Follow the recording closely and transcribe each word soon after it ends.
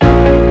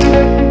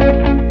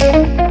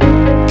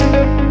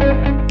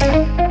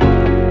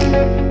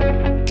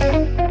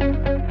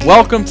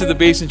Welcome to the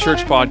Basin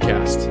Church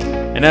Podcast.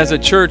 And as a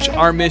church,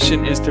 our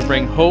mission is to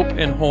bring hope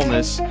and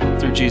wholeness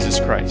through Jesus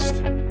Christ.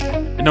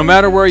 And no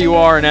matter where you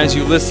are and as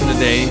you listen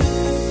today,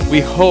 we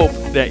hope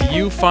that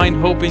you find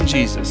hope in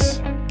Jesus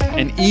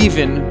and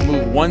even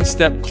move one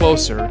step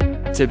closer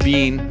to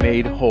being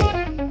made whole.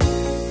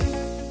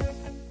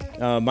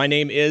 My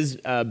name is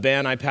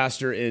Ben. I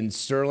pastor in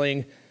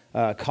Sterling,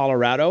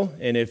 Colorado,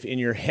 and if in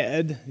your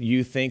head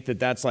you think that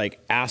that's like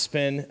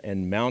Aspen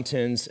and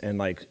mountains and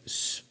like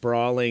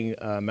sprawling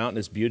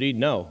mountainous beauty,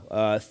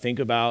 no. Think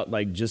about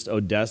like just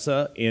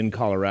Odessa in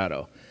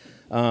Colorado.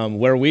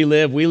 Where we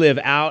live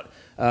out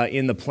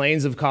in the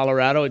plains of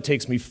Colorado. It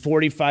takes me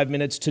 45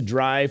 minutes to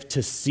drive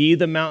to see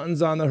the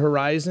mountains on the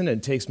horizon.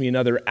 It takes me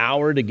another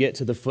hour to get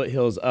to the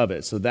foothills of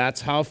it. So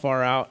that's how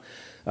far out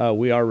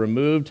we are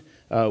removed.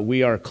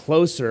 We are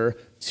closer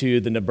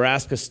to the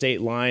Nebraska state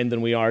line than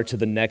we are to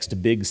the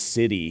next big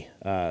city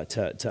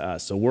to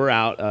us. So we're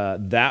out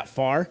that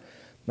far.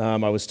 I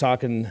was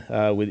talking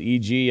with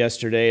EG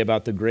yesterday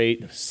about the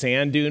great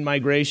sand dune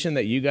migration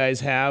that you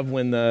guys have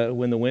when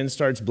the wind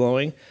starts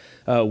blowing.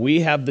 We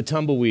have the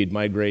tumbleweed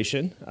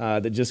migration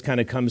that just kind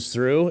of comes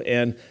through.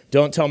 And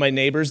don't tell my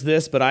neighbors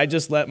this, but I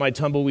just let my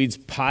tumbleweeds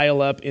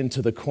pile up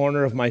into the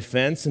corner of my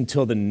fence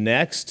until the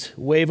next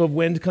wave of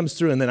wind comes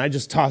through, and then I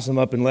just toss them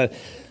up and let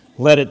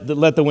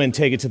the wind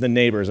take it to the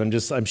neighbors.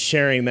 I'm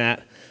sharing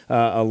that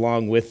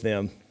along with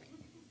them.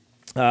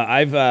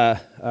 I've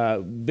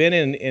been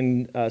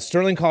in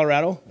Sterling,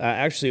 Colorado,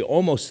 actually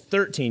almost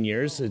 13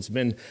 years. It's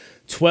been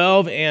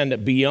 12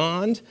 and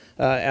beyond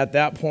at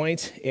that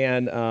point,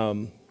 and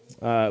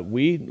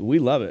we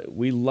love it.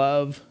 We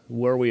love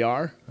where we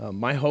are.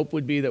 My hope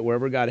would be that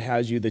wherever God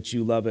has you, that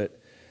you love it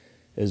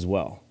as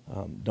well.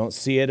 Don't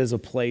see it as a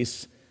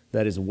place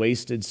that is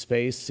wasted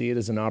space. See it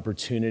as an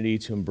opportunity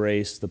to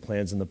embrace the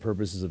plans and the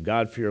purposes of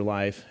God for your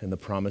life and the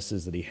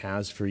promises that He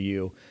has for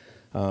you.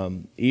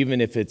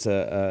 Even if it's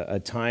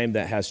a time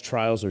that has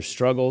trials or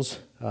struggles,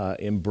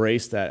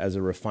 embrace that as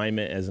a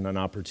refinement, as an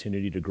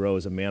opportunity to grow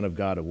as a man of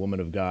God, a woman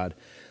of God,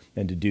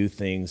 and to do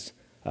things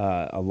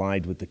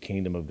aligned with the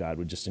kingdom of God.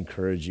 Would just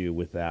encourage you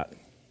with that.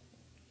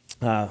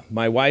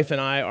 My wife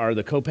and I are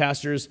the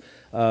co-pastors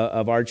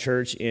of our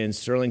church in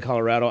Sterling,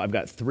 Colorado. I've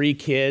got 3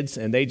 kids,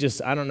 and I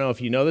don't know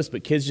if you know this,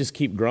 but kids just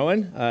keep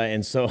growing.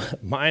 And so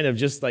mine have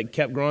just like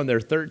kept growing.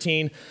 They're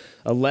 13,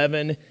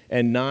 11,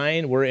 and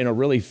 9. We're in a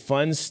really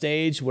fun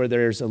stage where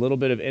there's a little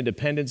bit of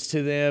independence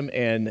to them,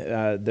 and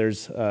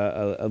there's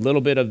a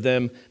little bit of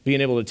them being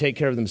able to take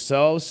care of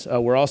themselves.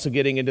 We're also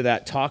getting into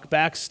that talk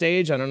back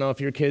stage. I don't know if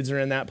your kids are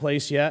in that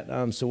place yet,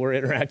 so we're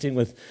interacting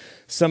with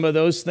some of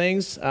those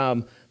things.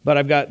 But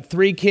I've got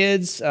 3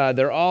 kids.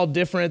 They're all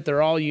different.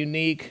 They're all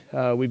unique.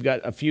 We've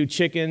got a few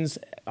chickens.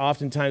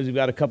 Oftentimes we've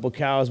got a couple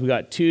cows. We've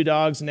got 2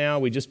 dogs now.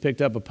 We just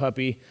picked up a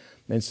puppy.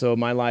 And so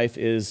my life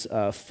is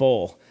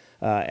full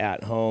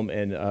at home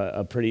and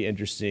a pretty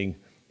interesting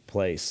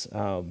place.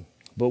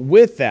 But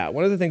with that,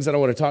 one of the things that I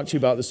want to talk to you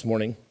about this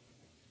morning,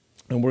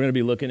 and we're going to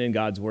be looking in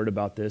God's Word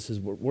about this, is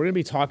we're going to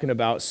be talking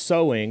about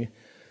sowing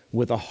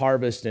with a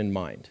harvest in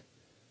mind.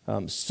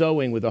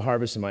 Sowing with a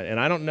harvest in mind. And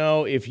I don't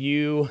know if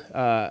you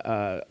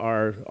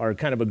are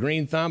kind of a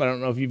green thumb. I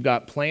don't know if you've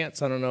got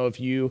plants. I don't know if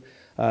you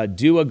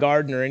do a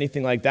garden or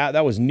anything like that.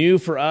 That was new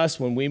for us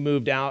when we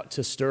moved out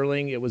to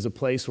Sterling. It was a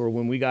place where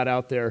when we got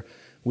out there,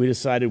 we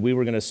decided we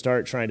were going to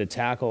start trying to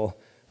tackle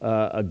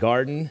a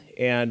garden.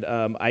 And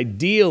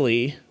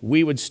ideally,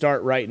 we would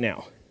start right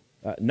now.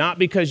 Not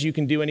because you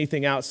can do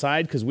anything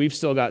outside, because we've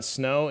still got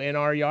snow in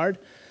our yard.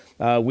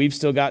 We've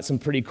still got some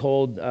pretty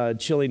cold,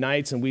 chilly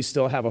nights, and we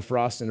still have a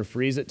frost and a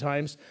freeze at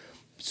times.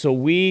 So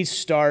we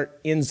start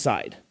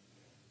inside.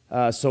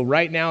 So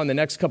right now, in the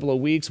next couple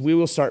of weeks, we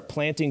will start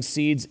planting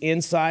seeds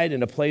inside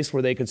in a place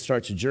where they can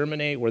start to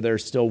germinate, where they're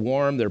still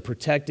warm, they're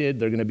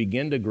protected, they're going to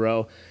begin to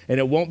grow. And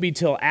it won't be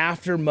till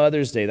after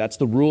Mother's Day. That's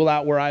the rule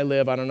out where I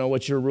live. I don't know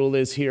what your rule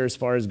is here as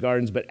far as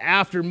gardens, but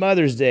after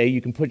Mother's Day,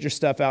 you can put your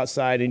stuff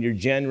outside, and you're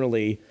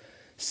generally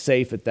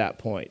safe at that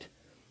point.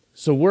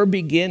 So we're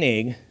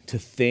beginning to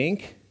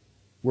think,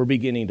 we're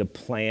beginning to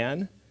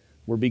plan,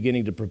 we're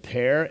beginning to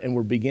prepare, and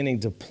we're beginning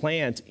to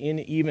plant in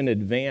even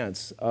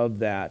advance of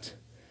that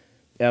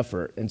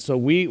effort. And so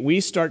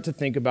we start to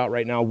think about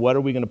right now, what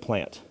are we going to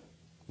plant,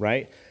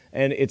 right?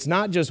 And it's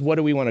not just what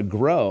do we want to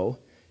grow,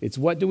 it's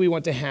what do we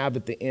want to have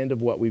at the end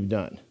of what we've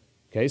done.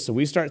 Okay, so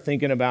we start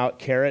thinking about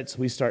carrots,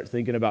 we start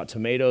thinking about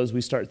tomatoes,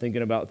 we start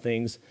thinking about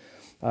things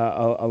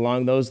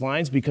along those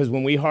lines, because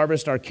when we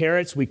harvest our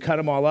carrots, we cut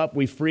them all up,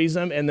 we freeze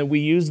them, and then we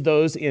use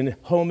those in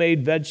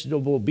homemade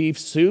vegetable beef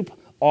soup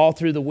all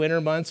through the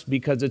winter months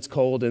because it's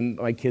cold and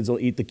my kids will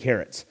eat the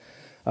carrots.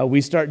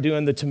 We start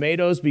doing the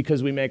tomatoes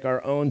because we make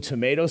our own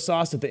tomato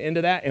sauce at the end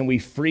of that, and we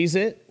freeze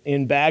it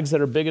in bags that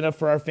are big enough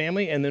for our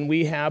family, and then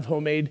we have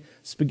homemade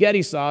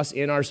spaghetti sauce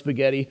in our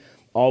spaghetti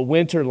all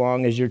winter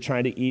long as you're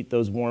trying to eat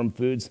those warm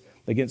foods.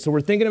 Again, so we're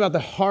thinking about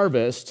the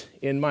harvest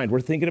in mind.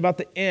 We're thinking about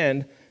the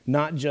end,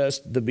 not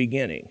just the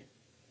beginning.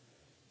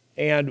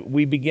 And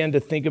we begin to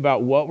think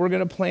about what we're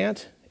going to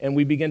plant, and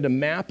we begin to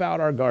map out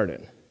our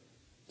garden.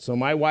 So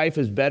my wife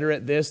is better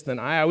at this than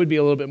I would be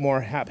a little bit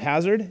more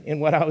haphazard in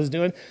what I was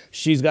doing.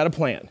 She's got a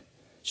plan.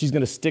 She's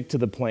going to stick to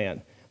the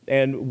plan.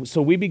 And so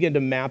we begin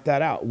to map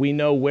that out. We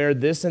know where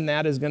this and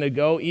that is going to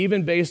go,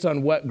 even based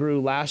on what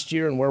grew last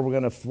year and where we're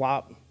going to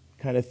flop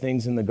kind of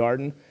things in the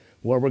garden,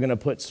 where we're going to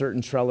put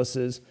certain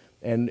trellises.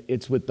 And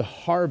it's with the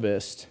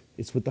harvest.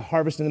 It's with the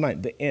harvest in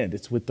mind, the end.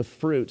 It's with the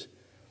fruit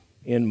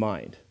in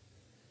mind.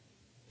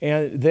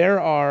 And there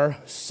are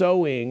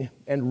sowing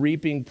and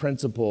reaping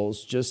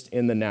principles just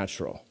in the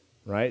natural,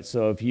 right?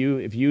 So if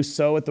you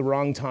sow at the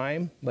wrong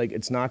time, like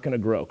it's not going to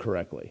grow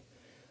correctly.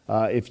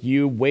 If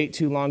you wait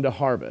too long to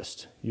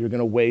harvest, you're going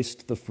to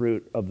waste the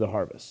fruit of the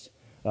harvest.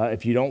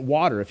 If you don't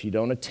water, if you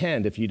don't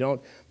attend, if you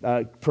don't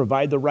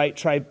provide the right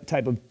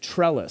type of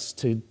trellis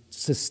to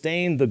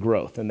sustain the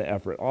growth and the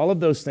effort, all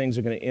of those things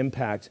are going to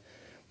impact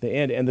the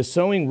end. And the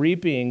sowing,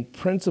 reaping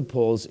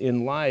principles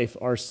in life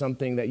are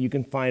something that you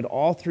can find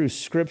all through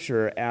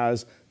Scripture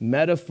as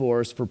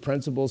metaphors for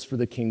principles for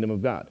the kingdom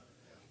of God,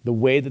 the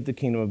way that the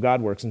kingdom of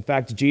God works. In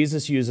fact,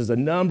 Jesus uses a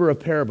number of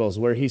parables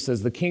where he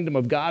says the kingdom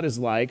of God is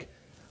like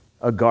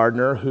a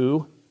gardener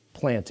who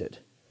planted,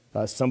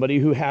 somebody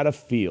who had a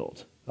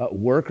field,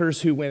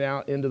 workers who went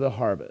out into the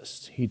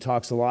harvest. He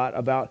talks a lot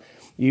about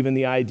even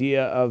the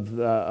idea of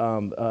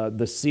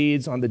the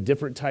seeds on the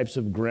different types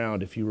of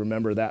ground, if you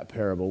remember that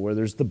parable, where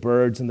there's the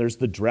birds and there's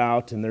the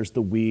drought and there's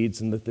the weeds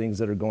and the things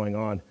that are going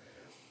on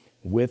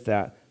with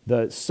that.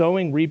 The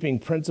sowing, reaping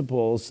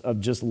principles of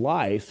just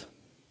life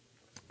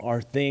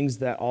are things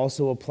that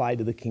also apply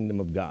to the kingdom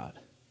of God.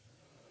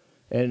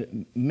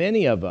 And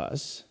many of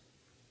us,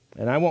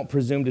 and I won't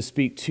presume to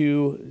speak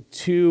too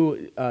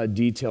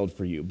detailed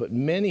for you, but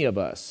many of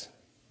us,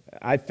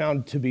 I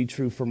found to be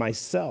true for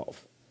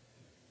myself.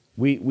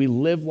 We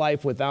live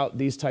life without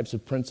these types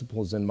of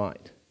principles in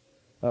mind.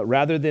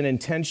 Rather than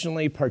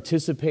intentionally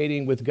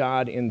participating with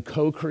God in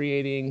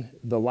co-creating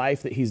the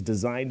life that he's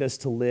designed us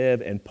to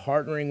live and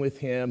partnering with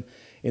him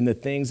in the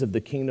things of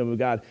the kingdom of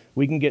God,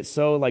 we can get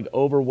so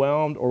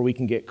overwhelmed, or we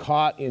can get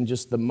caught in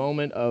just the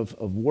moment of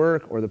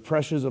work or the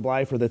pressures of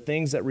life or the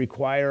things that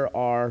require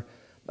our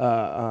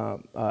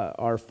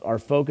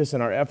focus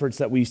and our efforts,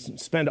 that we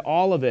spend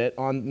all of it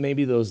on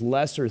maybe those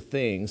lesser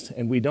things,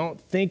 and we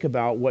don't think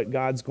about what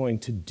God's going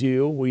to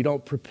do. We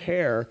don't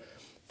prepare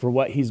for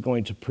what he's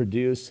going to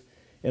produce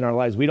in our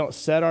lives. We don't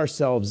set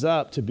ourselves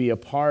up to be a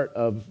part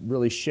of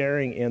really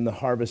sharing in the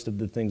harvest of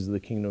the things of the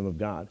kingdom of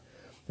God.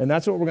 And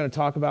that's what we're going to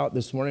talk about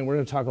this morning. We're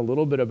going to talk a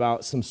little bit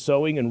about some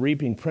sowing and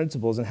reaping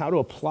principles and how to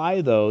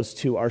apply those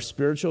to our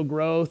spiritual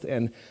growth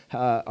and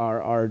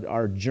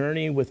our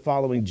journey with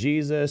following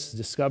Jesus,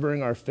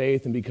 discovering our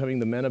faith and becoming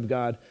the men of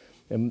God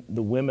and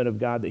the women of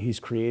God that he's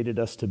created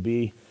us to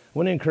be. I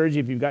want to encourage you,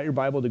 if you've got your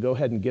Bible, to go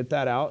ahead and get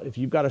that out. If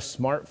you've got a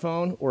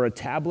smartphone or a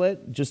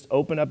tablet, just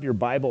open up your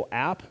Bible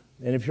app.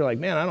 And if you're like,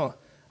 man,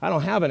 I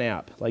don't have an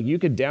app, you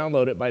could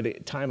download it by the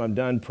time I'm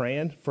done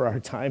praying for our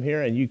time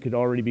here, and you could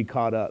already be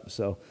caught up.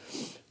 So,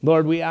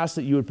 Lord, we ask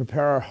that you would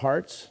prepare our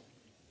hearts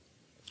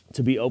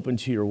to be open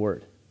to your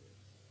word.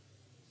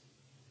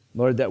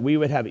 Lord, that we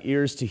would have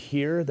ears to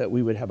hear, that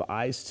we would have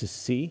eyes to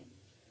see.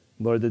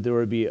 Lord, that there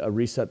would be a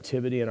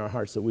receptivity in our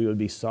hearts, that we would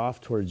be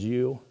soft towards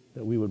you,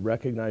 that we would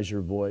recognize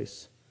your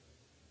voice.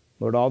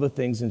 Lord, all the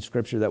things in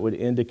Scripture that would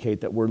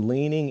indicate that we're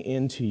leaning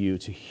into you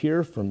to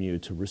hear from you,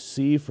 to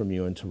receive from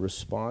you, and to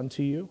respond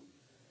to you.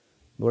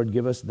 Lord,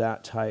 give us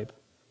that type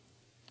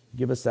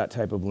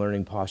of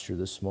learning posture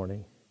this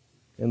morning.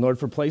 And Lord,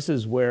 for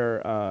places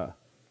where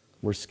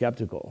we're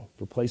skeptical,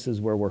 for places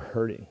where we're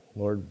hurting,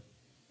 Lord,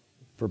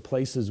 for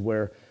places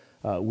where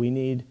we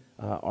need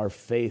our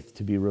faith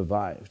to be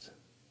revived,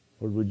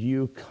 Lord, would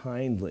you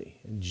kindly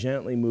and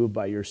gently move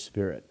by your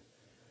Spirit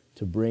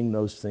to bring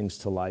those things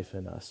to life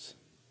in us.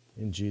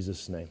 In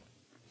Jesus' name,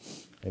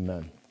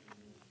 amen.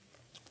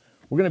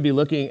 We're going to be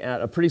looking at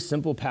a pretty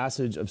simple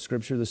passage of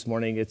Scripture this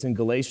morning. It's in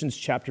Galatians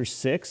chapter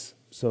 6.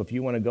 So if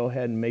you want to go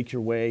ahead and make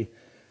your way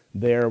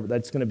there,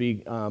 that's going to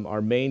be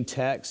our main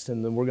text,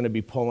 and then we're going to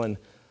be pulling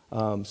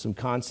some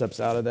concepts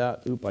out of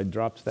that. Oop, I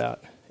dropped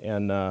that,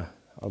 and I'll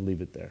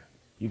leave it there.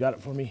 You got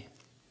it for me?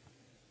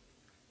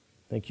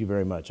 Thank you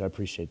very much. I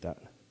appreciate that.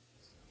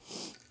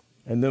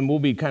 And then we'll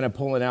be kind of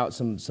pulling out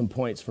some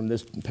points from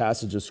this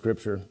passage of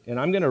Scripture. And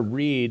I'm going to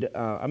read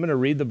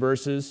the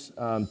verses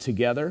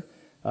together,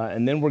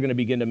 and then we're going to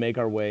begin to make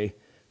our way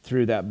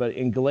through that. But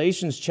in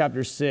Galatians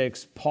chapter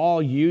 6,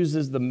 Paul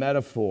uses the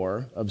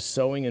metaphor of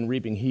sowing and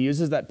reaping. He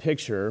uses that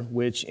picture,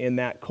 which in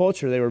that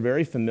culture they were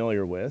very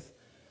familiar with.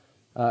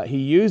 He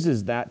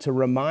uses that to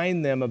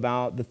remind them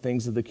about the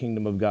things of the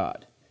kingdom of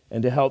God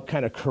and to help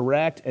kind of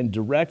correct and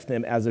direct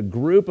them as a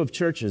group of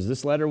churches.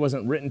 This letter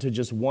wasn't written to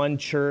just one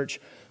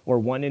church or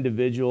one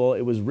individual.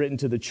 It was written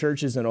to the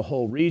churches in a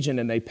whole region,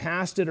 and they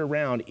passed it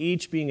around,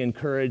 each being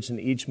encouraged and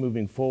each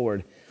moving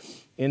forward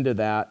into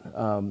that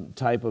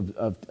type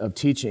of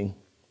teaching.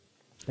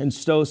 And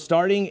so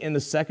starting in the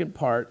second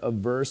part of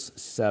verse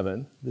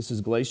 7, this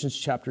is Galatians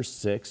chapter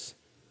 6,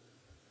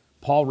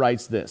 Paul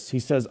writes this. He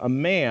says, "A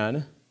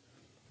man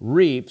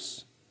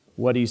reaps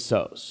what he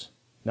sows."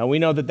 Now, we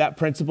know that that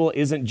principle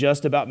isn't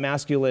just about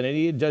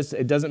masculinity. It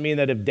doesn't mean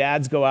that if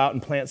dads go out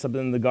and plant something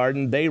in the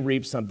garden, they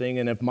reap something,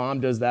 and if mom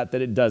does that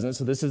it doesn't.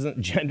 So this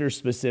isn't gender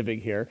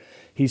specific here.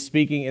 He's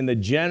speaking in the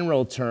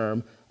general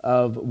term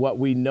of what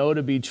we know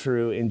to be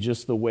true in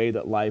just the way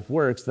that life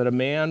works, that a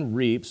man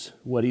reaps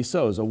what he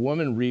sows. A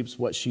woman reaps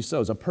what she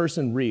sows. A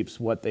person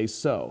reaps what they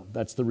sow.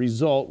 That's the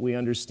result. We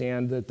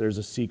understand that there's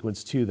a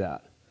sequence to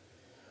that.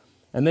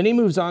 And then he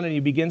moves on and he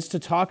begins to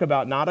talk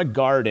about not a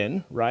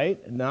garden,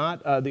 right?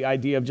 Not the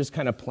idea of just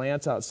kind of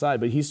plants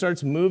outside, but he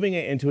starts moving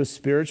it into a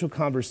spiritual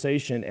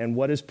conversation and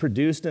what is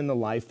produced in the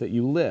life that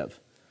you live.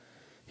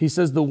 He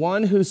says, the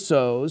one who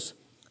sows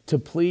to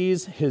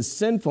please his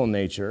sinful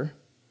nature,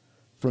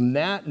 from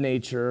that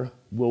nature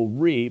will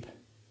reap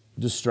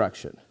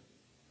destruction.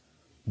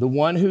 The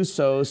one who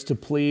sows to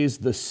please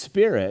the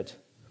Spirit,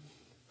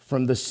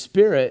 from the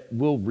Spirit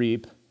will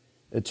reap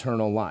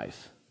eternal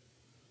life.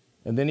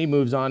 And then he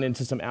moves on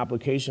into some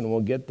application.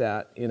 We'll get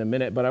that in a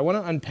minute. But I want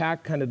to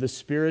unpack kind of the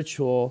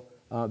spiritual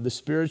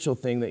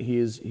thing that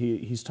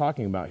he's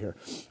talking about here.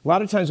 A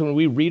lot of times when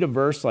we read a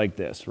verse like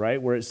this, right,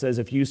 where it says,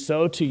 if you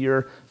sow to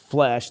your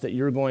flesh, that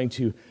you're going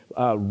to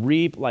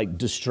reap like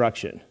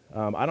destruction.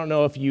 I don't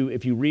know if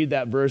you read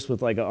that verse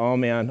with like, oh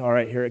man, all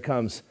right, here it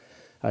comes.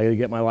 I got to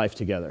get my life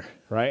together,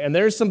 right? And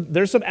there's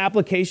some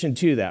application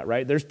to that,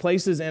 right? There's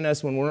places in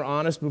us when we're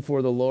honest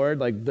before the Lord,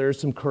 like there's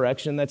some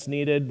correction that's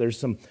needed. There's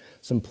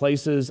some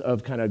places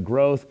of kind of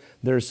growth.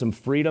 There's some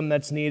freedom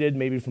that's needed,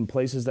 maybe from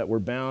places that we're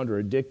bound or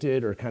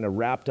addicted or kind of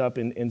wrapped up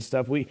in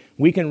stuff.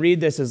 We can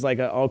read this as like,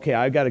 okay,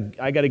 I got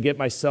to get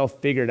myself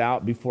figured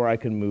out before I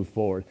can move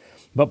forward.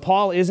 But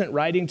Paul isn't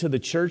writing to the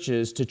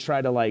churches to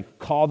try to like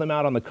call them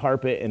out on the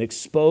carpet and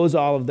expose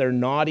all of their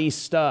naughty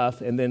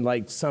stuff and then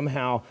like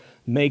somehow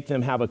make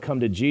them have a come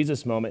to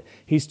Jesus moment.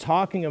 He's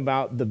talking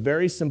about the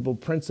very simple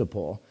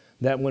principle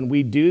that when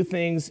we do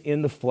things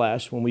in the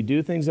flesh, when we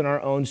do things in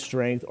our own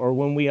strength, or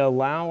when we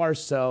allow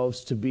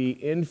ourselves to be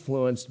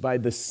influenced by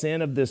the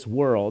sin of this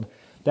world,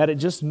 that it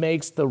just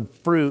makes the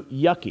fruit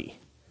yucky.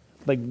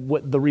 Like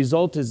what the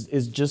result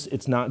is just,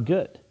 it's not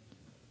good.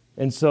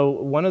 And so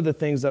one of the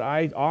things that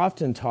I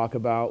often talk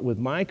about with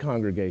my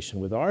congregation,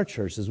 with our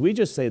church, is we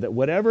just say that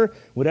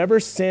whatever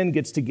sin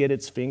gets to get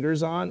its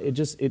fingers on,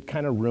 it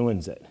kind of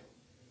ruins it.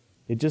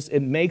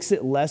 It makes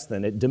it less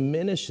than, it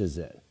diminishes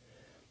it.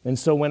 And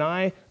so when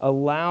I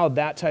allow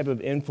that type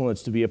of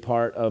influence to be a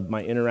part of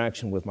my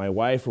interaction with my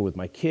wife or with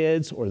my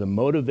kids, or the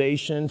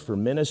motivation for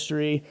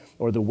ministry,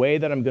 or the way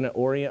that I'm going to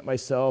orient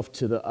myself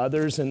to the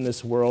others in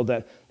this world,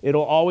 that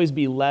it'll always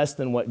be less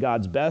than what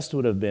God's best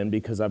would have been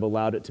because I've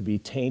allowed it to be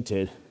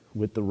tainted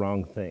with the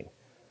wrong thing.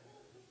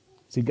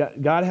 See,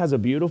 God has a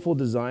beautiful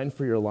design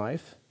for your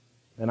life.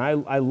 And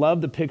I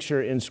love the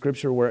picture in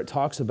Scripture where it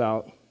talks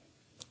about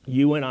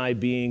you and I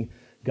being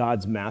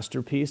God's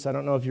masterpiece. I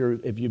don't know if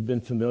you've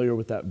been familiar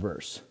with that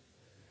verse,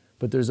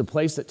 but there's a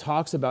place that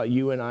talks about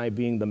you and I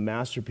being the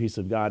masterpiece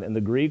of God, and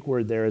the Greek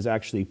word there is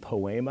actually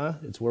poema.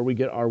 It's where we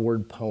get our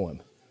word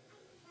poem.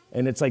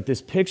 And it's like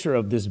this picture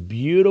of this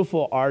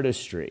beautiful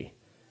artistry.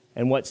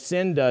 And what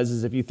sin does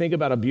is if you think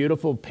about a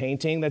beautiful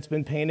painting that's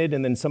been painted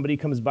and then somebody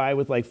comes by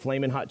with like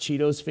Flamin' Hot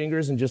Cheetos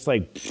fingers and just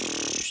like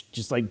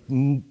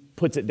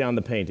puts it down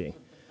the painting.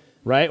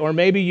 Right? Or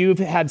maybe you've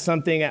had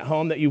something at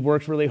home that you've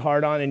worked really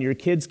hard on and your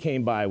kids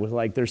came by with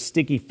like their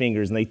sticky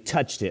fingers and they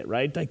touched it,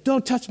 right? Like,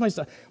 don't touch my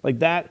stuff. Like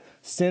that,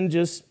 sin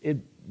it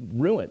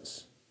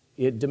ruins.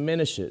 It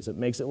diminishes. It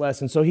makes it less.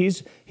 And so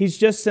he's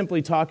just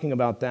simply talking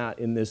about that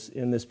in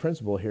this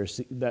principle here,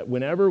 that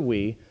whenever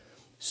we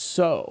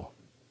sow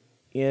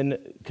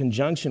in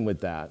conjunction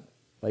with that,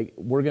 like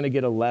we're going to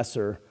get a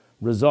lesser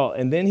result.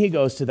 And then he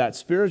goes to that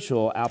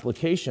spiritual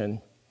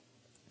application,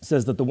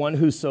 says that the one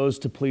who sows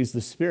to please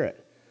the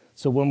Spirit.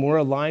 So when we're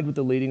aligned with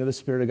the leading of the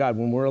Spirit of God,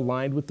 when we're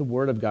aligned with the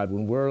Word of God,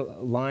 when we're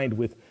aligned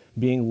with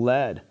being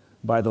led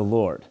by the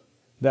Lord,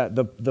 that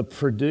the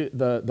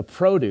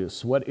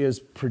produce, what is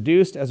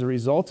produced as a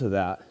result of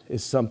that,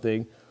 is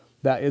something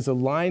that is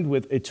aligned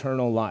with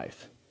eternal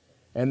life.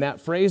 And that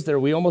phrase there,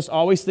 we almost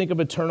always think of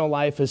eternal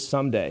life as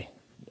someday.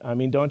 I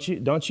mean, don't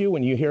you?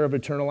 When you hear of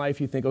eternal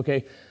life, you think,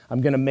 okay, I'm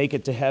going to make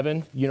it to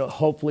heaven. You know,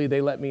 hopefully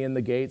they let me in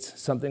the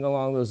gates, something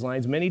along those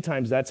lines. Many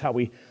times that's how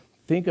we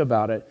think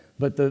about it.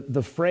 But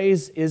the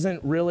phrase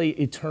isn't really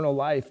eternal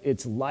life.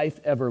 It's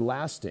life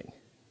everlasting.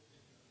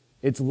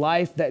 It's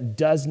life that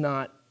does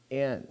not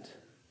end.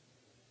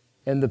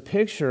 And the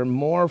picture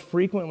more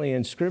frequently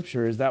in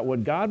Scripture is that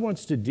what God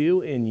wants to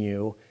do in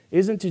you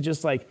isn't to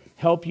just like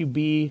help you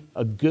be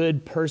a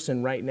good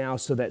person right now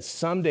so that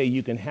someday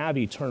you can have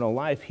eternal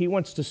life. He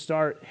wants to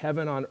start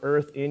heaven on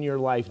earth in your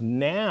life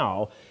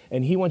now,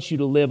 and he wants you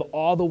to live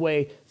all the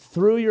way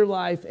through your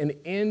life and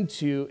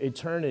into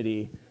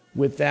eternity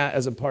with that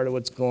as a part of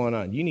what's going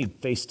on. You need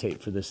face tape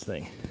for this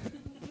thing.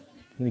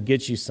 I'm going to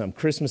get you some.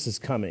 Christmas is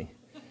coming.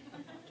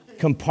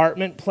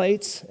 Compartment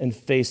plates and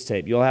face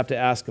tape. You'll have to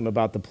ask him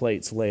about the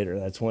plates later.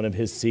 That's one of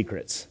his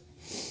secrets.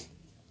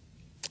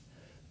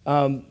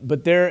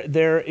 But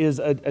there is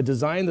a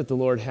design that the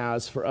Lord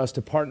has for us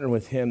to partner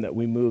with him, that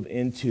we move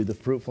into the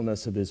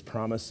fruitfulness of his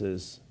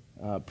promises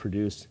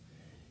produced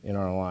in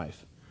our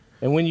life.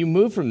 And when you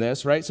move from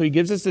this, right, so he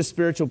gives us this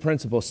spiritual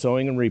principle,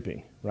 sowing and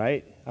reaping,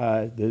 right?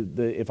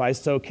 If I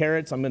sow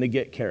carrots, I'm going to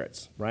get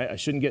carrots, right? I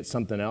shouldn't get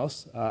something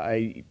else.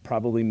 I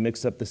probably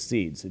mix up the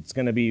seeds. It's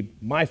going to be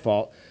my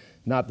fault,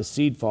 not the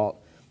seed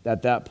fault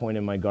at that point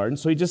in my garden.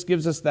 So he just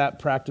gives us that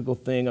practical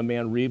thing. A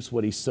man reaps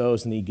what he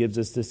sows, and he gives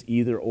us this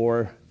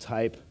either-or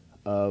type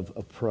of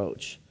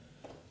approach.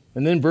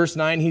 And then verse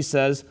 9, he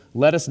says,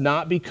 let us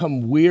not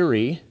become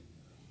weary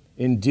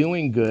in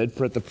doing good,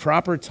 for at the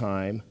proper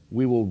time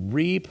we will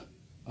reap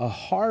a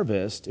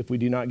harvest if we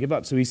do not give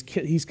up. So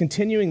he's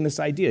continuing this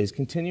idea. He's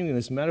continuing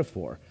this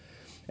metaphor.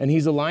 And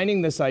he's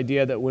aligning this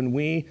idea that when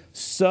we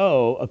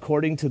sow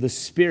according to the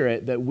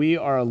Spirit, that we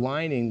are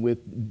aligning with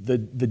the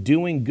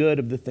doing good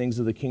of the things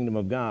of the kingdom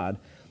of God,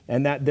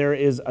 and that there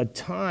is a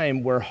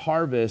time where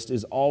harvest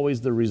is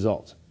always the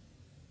result.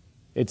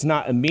 It's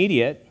not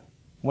immediate.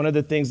 One of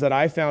the things that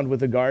I found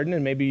with a garden,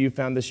 and maybe you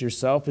found this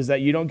yourself, is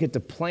that you don't get to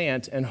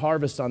plant and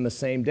harvest on the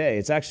same day.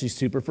 It's actually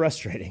super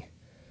frustrating,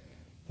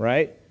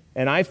 right?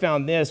 And I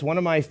found this, one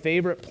of my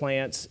favorite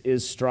plants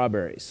is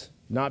strawberries.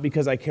 Not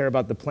because I care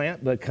about the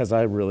plant, but because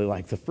I really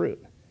like the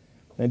fruit.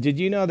 And did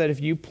you know that if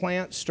you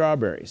plant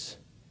strawberries,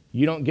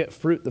 you don't get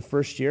fruit the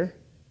first year?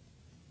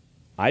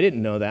 I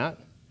didn't know that.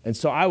 And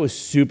so I was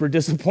super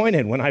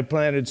disappointed when I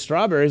planted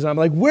strawberries. I'm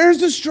like, where's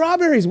the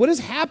strawberries? What is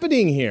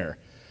happening here?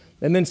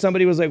 And then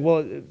somebody was like,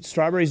 well,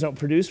 strawberries don't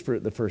produce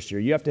fruit the first year.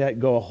 You have to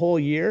go a whole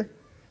year.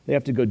 They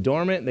have to go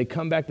dormant, and they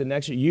come back the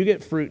next year. You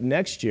get fruit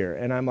next year.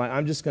 And I'm like,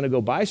 I'm just going to go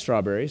buy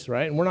strawberries,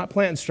 right? And we're not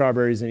planting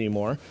strawberries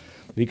anymore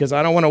because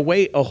I don't want to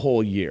wait a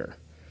whole year.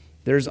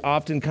 There's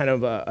often kind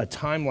of a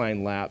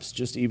timeline lapse,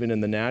 just even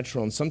in the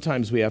natural, and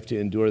sometimes we have to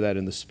endure that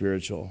in the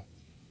spiritual.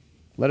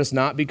 Let us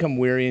not become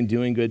weary in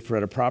doing good, for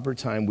at a proper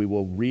time we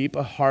will reap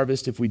a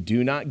harvest if we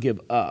do not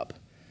give up.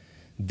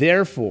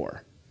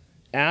 Therefore,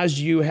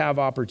 as you have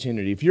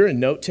opportunity, if you're a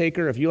note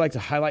taker, if you like to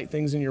highlight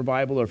things in your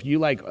Bible, or if you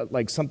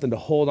like something to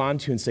hold on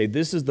to and say,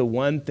 this is the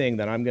one thing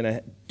that I'm going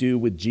to do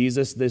with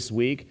Jesus this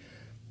week,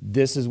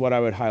 this is what I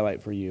would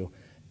highlight for you.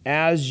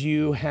 As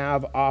you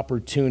have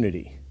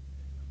opportunity,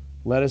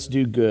 let us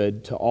do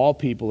good to all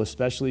people,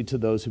 especially to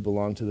those who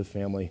belong to the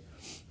family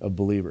of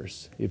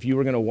believers. If you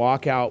were going to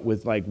walk out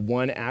with like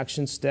one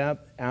action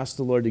step, ask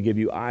the Lord to give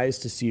you eyes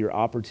to see your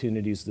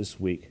opportunities this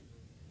week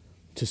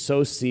to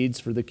sow seeds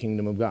for the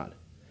kingdom of God.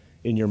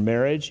 In your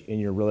marriage, in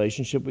your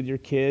relationship with your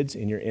kids,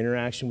 in your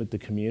interaction with the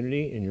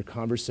community, in your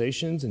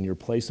conversations, in your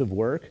place of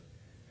work,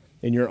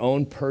 in your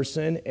own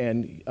person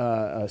and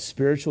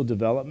spiritual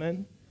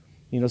development.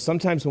 You know,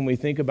 sometimes when we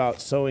think about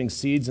sowing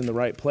seeds in the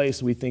right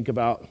place, we think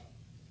about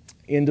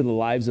into the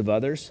lives of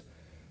others,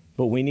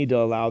 but we need to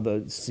allow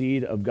the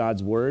seed of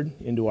God's word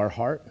into our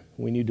heart.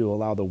 We need to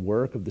allow the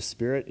work of the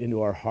Spirit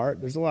into our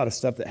heart. There's a lot of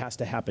stuff that has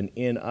to happen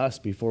in us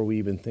before we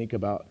even think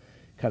about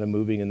kind of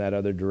moving in that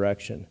other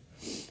direction.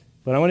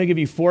 But I want to give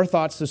you 4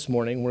 thoughts this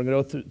morning. We're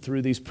going to go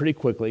through these pretty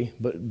quickly,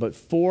 but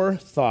 4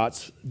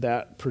 thoughts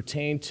that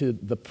pertain to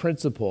the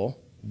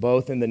principle,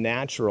 both in the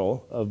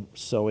natural of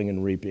sowing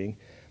and reaping,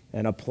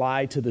 and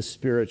apply to the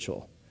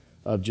spiritual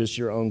of just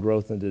your own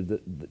growth and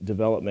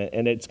development.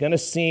 And it's going to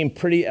seem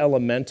pretty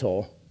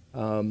elemental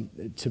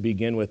to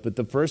begin with, but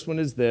the first one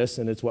is this,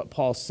 and it's what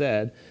Paul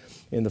said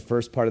in the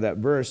first part of that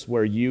verse,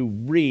 where you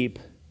reap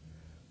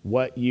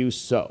what you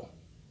sow.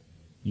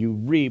 You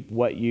reap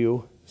what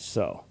you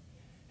sow.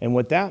 And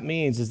what that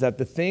means is that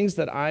the things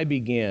that I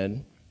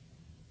begin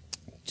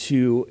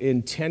to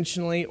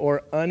intentionally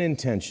or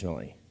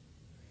unintentionally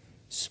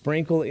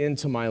sprinkle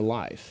into my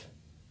life,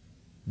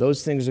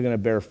 those things are going to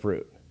bear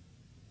fruit,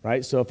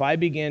 right? So if I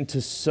begin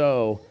to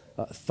sow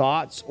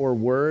thoughts or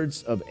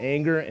words of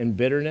anger and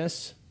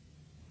bitterness,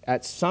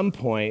 at some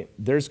point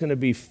there's going to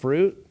be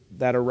fruit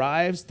that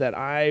arrives that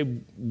I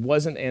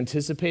wasn't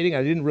anticipating.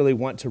 I didn't really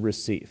want to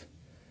receive,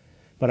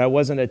 but I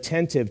wasn't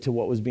attentive to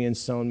what was being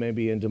sown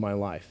maybe into my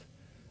life.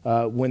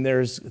 When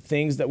there's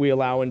things that we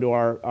allow into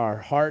our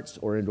hearts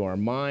or into our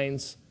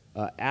minds,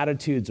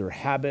 attitudes or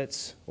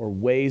habits or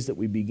ways that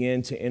we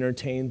begin to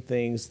entertain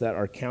things that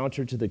are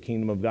counter to the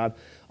kingdom of God,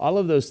 all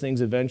of those things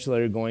eventually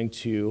are going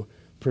to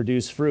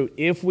produce fruit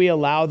if we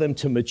allow them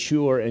to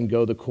mature and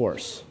go the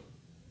course.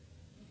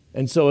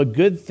 And so a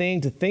good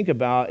thing to think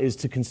about is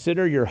to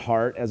consider your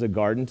heart as a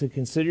garden, to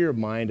consider your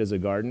mind as a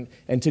garden,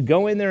 and to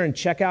go in there and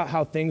check out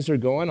how things are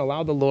going.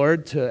 Allow the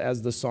Lord to,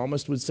 as the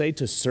psalmist would say,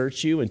 to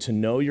search you and to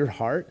know your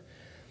heart.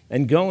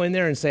 And go in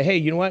there and say, hey,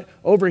 you know what?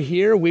 Over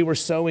here we were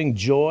sowing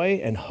joy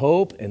and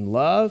hope and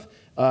love,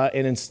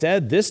 and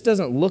instead this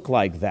doesn't look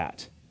like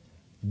that.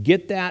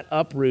 Get that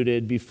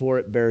uprooted before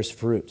it bears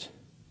fruit.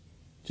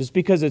 Just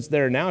because it's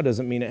there now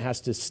doesn't mean it has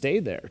to stay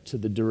there to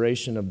the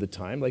duration of the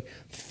time. Like,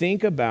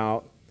 think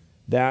about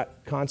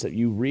that concept.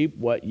 You reap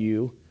what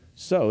you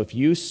sow. If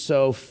you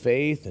sow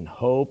faith and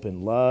hope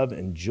and love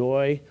and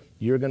joy,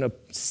 you're going to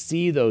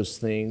see those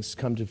things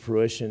come to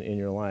fruition in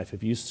your life.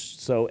 If you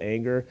sow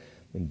anger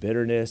and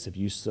bitterness, if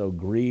you sow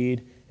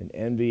greed and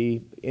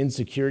envy,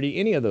 insecurity,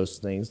 any of those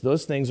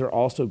things are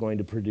also going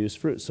to produce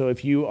fruit. So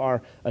if you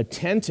are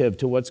attentive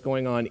to what's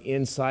going on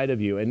inside of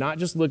you and not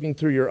just looking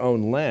through your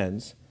own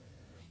lens,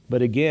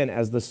 but again,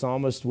 as the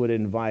psalmist would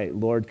invite,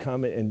 Lord,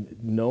 come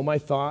and know my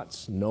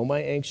thoughts, know my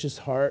anxious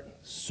heart,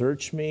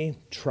 search me,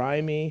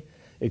 try me,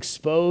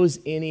 expose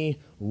any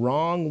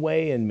wrong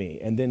way in me,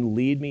 and then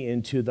lead me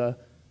into the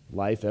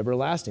life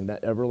everlasting.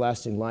 That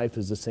everlasting life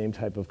is the same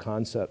type of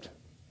concept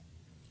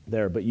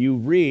there. But you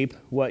reap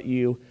what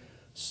you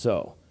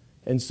sow.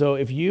 And so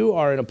if you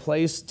are in a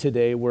place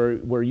today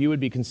where you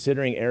would be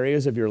considering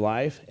areas of your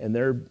life and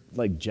they're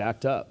like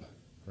jacked up,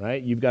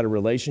 right? You've got a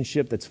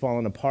relationship that's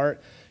fallen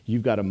apart.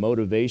 You've got a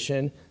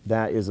motivation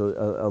that is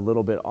a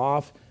little bit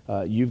off.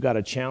 You've got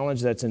a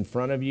challenge that's in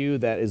front of you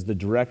that is the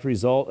direct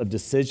result of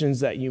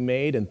decisions that you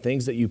made and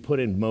things that you put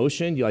in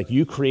motion.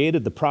 You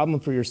created the problem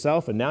for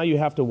yourself, and now you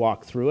have to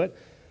walk through it.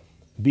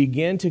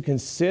 Begin to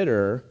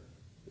consider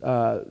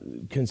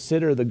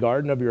the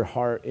garden of your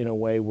heart in a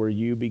way where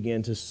you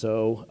begin to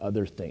sow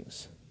other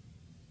things.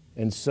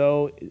 And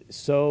sow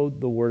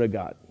the Word of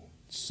God.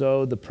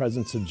 Sow the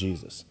presence of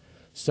Jesus.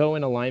 Sow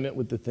in alignment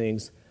with the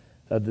things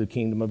of the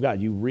kingdom of God.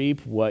 You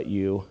reap what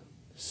you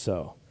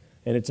sow.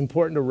 And it's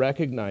important to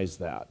recognize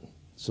that.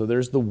 So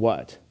there's the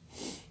what.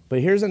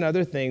 But here's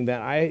another thing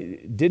that I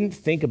didn't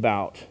think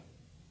about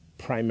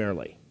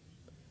primarily.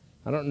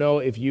 I don't know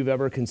if you've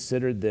ever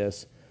considered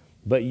this,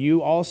 but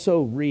you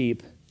also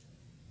reap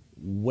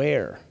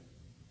where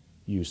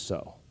you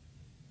sow.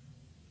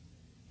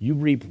 You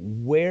reap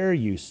where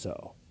you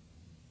sow.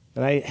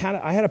 And I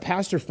had a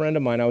pastor friend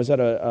of mine. I was at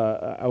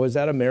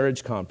a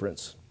marriage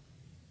conference.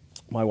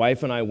 My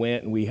wife and I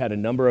went, and we had a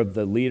number of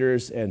the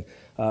leaders and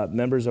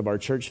members of our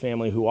church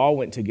family who all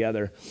went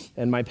together.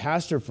 And my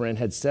pastor friend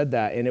had said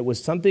that, and it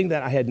was something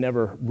that I had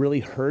never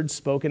really heard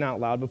spoken out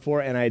loud before,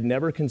 and I had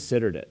never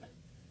considered it.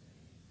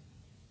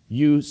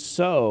 You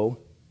sow,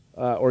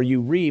 or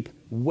you reap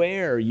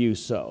where you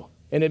sow.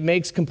 And it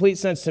makes complete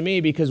sense to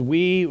me because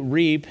we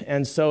reap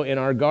and sow in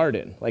our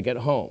garden, like at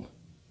home,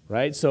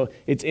 right? So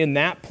it's in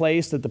that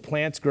place that the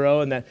plants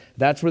grow, and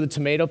that's where the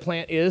tomato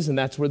plant is, and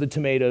that's where the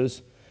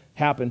tomatoes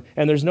happen.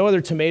 And there's no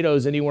other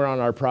tomatoes anywhere on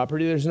our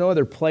property. There's no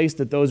other place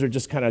that those are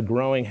just kind of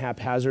growing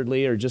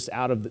haphazardly or just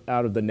out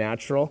of the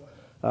natural.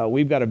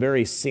 We've got a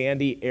very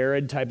sandy,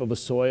 arid type of a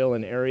soil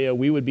and area.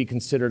 We would be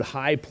considered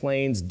high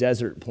plains,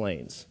 desert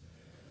plains.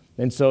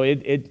 And so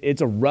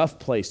it's a rough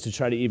place to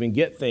try to even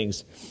get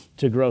things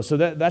to grow. So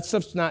that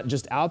stuff's not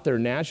just out there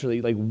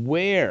naturally. Like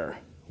where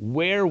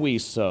we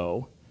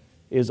sow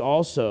is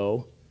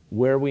also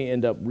where we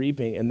end up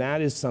reaping. And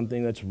that is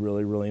something that's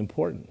really, really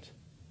important.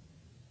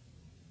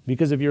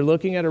 Because if you're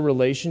looking at a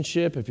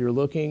relationship, if you're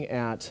looking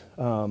at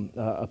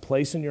a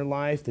place in your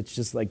life that's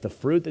just like the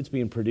fruit that's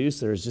being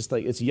produced there is just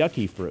like, it's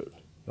yucky fruit,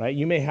 right?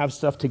 You may have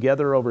stuff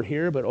together over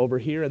here, but over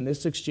here in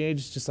this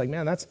exchange, it's just like,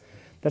 man,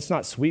 that's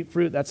not sweet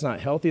fruit. That's not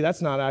healthy.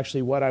 That's not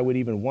actually what I would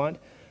even want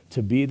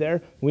to be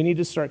there. We need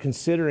to start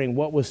considering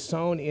what was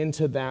sown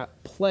into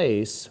that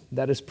place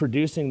that is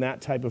producing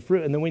that type of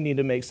fruit, and then we need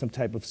to make some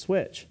type of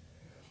switch.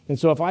 And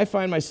so if I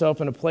find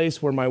myself in a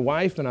place where my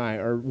wife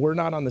and we're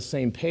not on the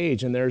same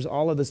page, and there's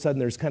all of a sudden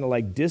there's kind of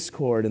like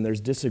discord and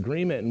there's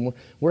disagreement, and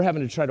we're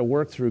having to try to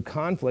work through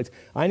conflict,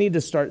 I need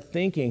to start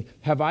thinking,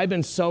 have I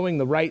been sowing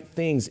the right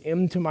things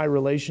into my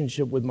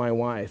relationship with my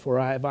wife, or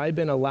have I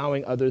been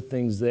allowing other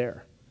things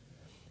there?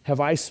 Have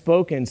I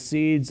spoken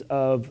seeds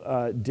of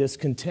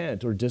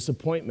discontent or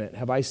disappointment?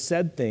 Have I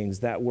said things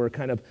that were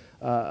kind of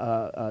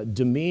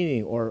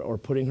demeaning or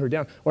putting her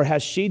down? Or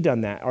has she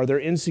done that? Are there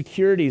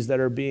insecurities that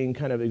are being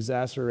kind of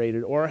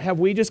exacerbated? Or have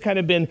we just kind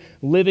of been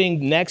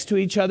living next to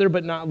each other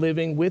but not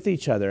living with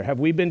each other? Have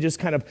we been just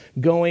kind of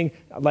going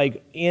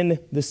like in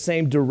the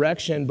same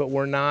direction but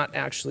we're not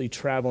actually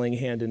traveling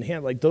hand in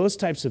hand? Like those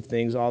types of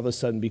things all of a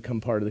sudden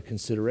become part of the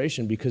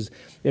consideration, because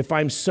if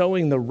I'm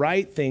sowing the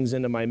right things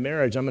into my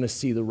marriage, I'm going to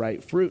see the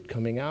right fruit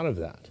coming out of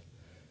that.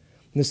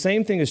 And the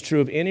same thing is true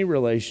of any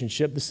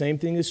relationship. The same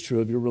thing is true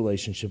of your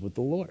relationship with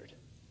the Lord.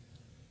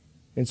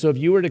 And so if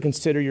you were to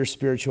consider your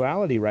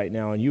spirituality right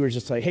now and you were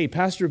just like, hey,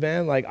 Pastor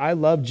Ben, like I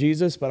love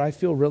Jesus, but I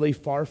feel really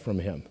far from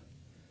him,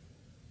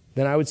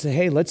 then I would say,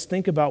 hey, let's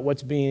think about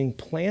what's being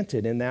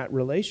planted in that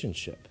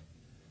relationship.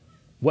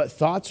 What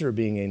thoughts are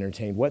being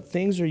entertained? What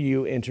things are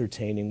you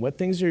entertaining? What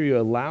things are you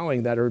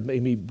allowing that are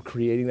maybe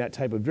creating that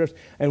type of drift?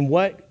 And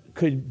what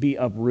could be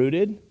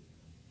uprooted?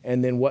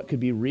 And then what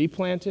could be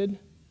replanted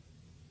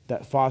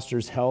that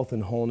fosters health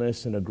and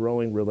wholeness and a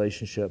growing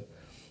relationship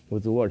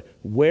with the Lord?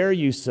 Where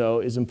you sow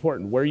is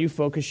important. Where you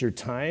focus your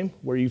time,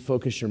 where you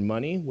focus your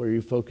money, where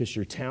you focus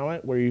your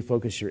talent, where you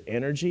focus your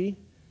energy,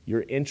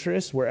 your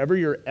interests, wherever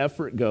your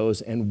effort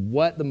goes and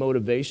what the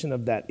motivation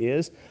of that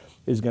is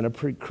going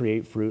to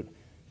create fruit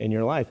in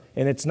your life.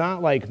 And it's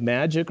not like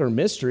magic or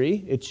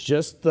mystery. It's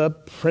just the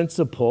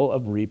principle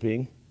of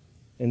reaping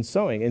and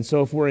sowing. And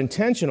so if we're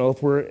intentional,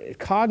 if we're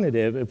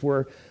cognitive, if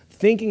we're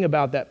thinking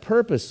about that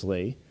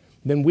purposely,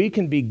 then we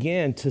can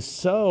begin to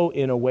sow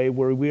in a way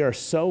where we are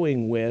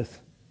sowing with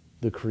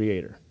the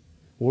Creator.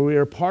 where we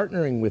are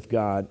partnering with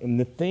God in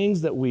the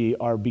things that we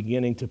are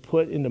beginning to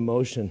put into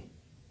motion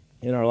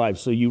in our lives.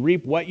 So you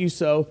reap what you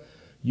sow,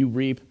 you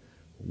reap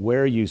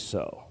where you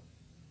sow.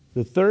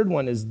 The third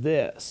one is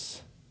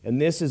this,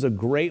 and this is a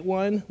great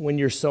one when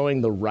you're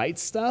sowing the right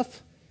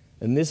stuff,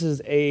 and this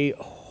is a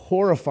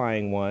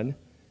horrifying one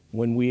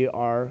when we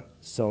are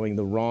sowing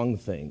the wrong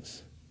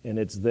things. And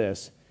it's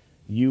this: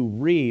 you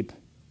reap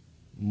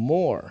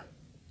more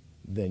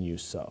than you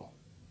sow.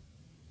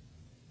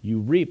 You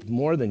reap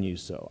more than you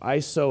sow. I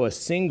sow a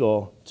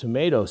single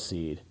tomato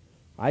seed,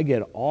 I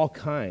get all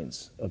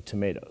kinds of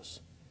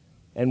tomatoes.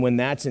 And when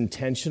that's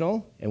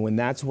intentional, and when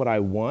that's what I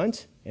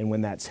want, and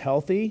when that's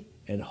healthy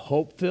and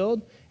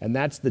hope-filled, and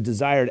that's the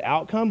desired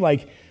outcome,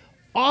 like,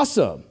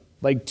 awesome.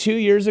 Like 2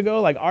 years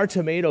ago, like, our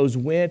tomatoes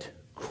went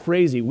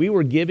crazy. We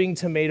were giving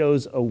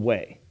tomatoes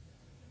away.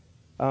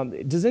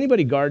 Does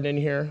anybody garden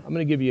in here? I'm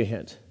going to give you a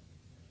hint.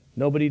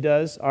 Nobody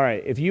does? All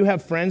right. If you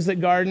have friends that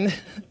garden,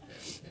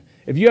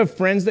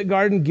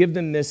 give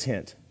them this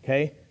hint,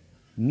 okay?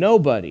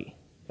 Nobody.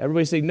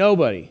 Everybody say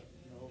nobody.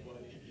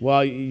 Well,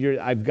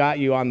 I've got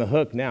you on the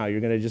hook now. You're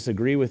going to just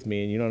agree with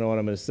me, and you don't know what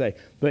I'm going to say.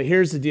 But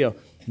here's the deal.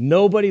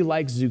 Nobody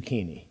likes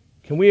zucchini.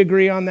 Can we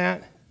agree on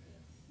that?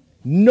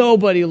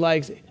 Nobody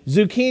likes it.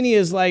 Zucchini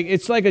is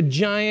it's like a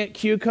giant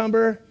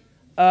cucumber,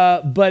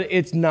 but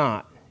it's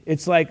not.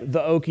 It's like the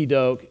okie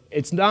doke.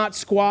 It's not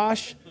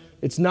squash.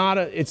 It's not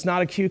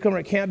a cucumber.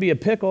 It can't be a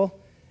pickle.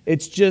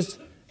 It's just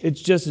a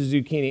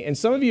zucchini. And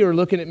some of you are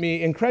looking at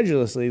me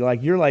incredulously,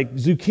 like you're like,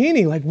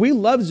 zucchini, like we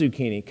love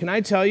zucchini. Can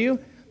I tell you,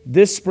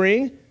 this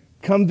spring,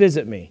 come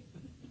visit me.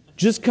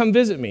 Just come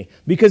visit me.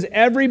 Because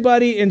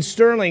everybody in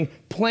Sterling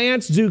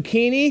plants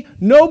zucchini.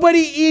 Nobody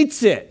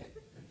eats it.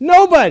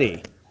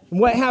 Nobody.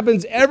 What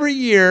happens every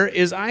year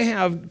is I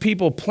have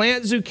people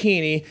plant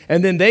zucchini,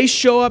 and then they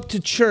show up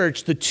to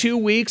church the 2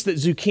 weeks that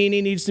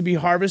zucchini needs to be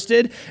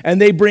harvested, and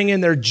they bring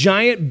in their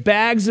giant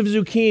bags of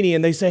zucchini,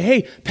 and they say,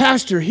 hey,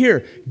 pastor,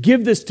 here,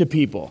 give this to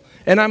people.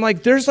 And I'm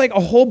like, there's like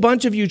a whole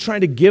bunch of you trying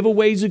to give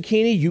away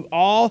zucchini. You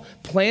all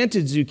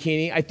planted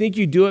zucchini. I think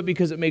you do it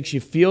because it makes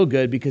you feel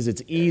good, because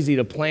it's easy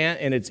to plant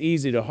and it's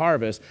easy to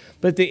harvest.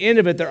 But at the end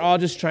of it, they're all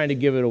just trying to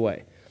give it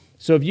away.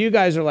 So if you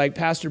guys are like,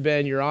 Pastor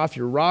Ben, you're off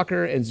your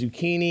rocker, and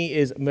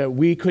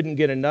we couldn't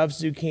get enough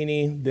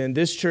zucchini, then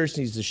this church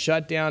needs to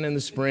shut down in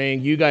the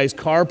spring. You guys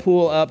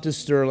carpool up to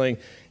Sterling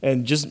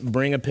and just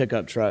bring a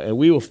pickup truck, and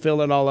we will fill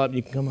it all up.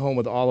 You can come home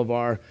with all of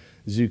our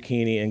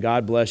zucchini, and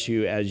God bless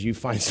you as you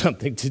find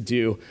something to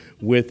do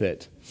with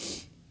it.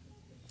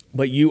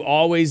 But you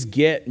always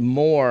get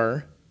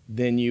more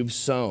than you've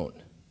sown.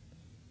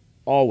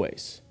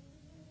 Always.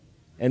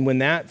 And when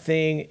that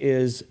thing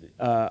is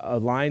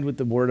aligned with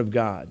the Word of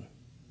God,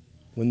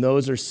 when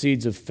those are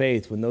seeds of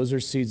faith, when those are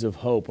seeds of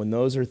hope, when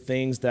those are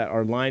things that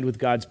are aligned with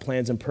God's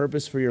plans and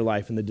purpose for your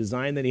life and the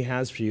design that He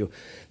has for you,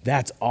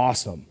 that's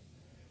awesome.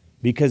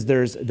 Because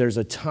there's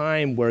a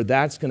time where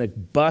that's going to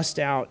bust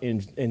out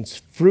in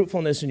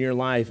fruitfulness in your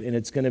life, and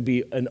it's going to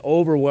be an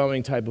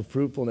overwhelming type of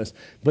fruitfulness.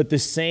 But the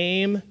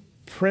same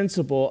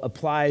principle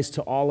applies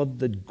to all of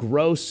the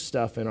gross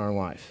stuff in our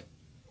life.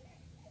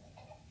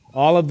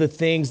 All of the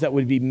things that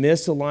would be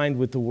misaligned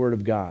with the Word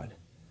of God,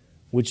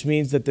 which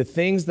means that the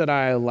things that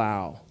I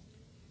allow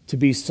to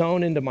be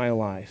sown into my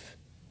life,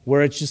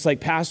 where it's just like,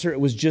 Pastor,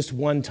 it was just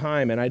one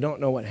time and I don't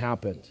know what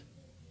happened.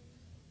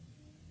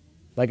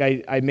 Like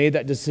I made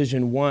that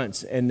decision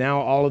once, and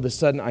now all of a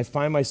sudden I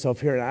find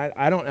myself here, and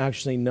I don't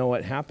actually know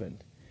what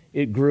happened.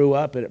 It grew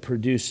up and it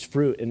produced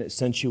fruit, and it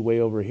sent you way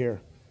over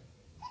here.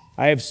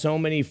 I have so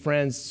many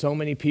friends, so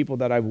many people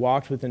that I've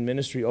walked with in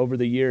ministry over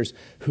the years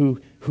who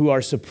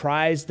are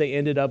surprised they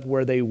ended up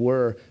where they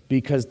were,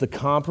 because the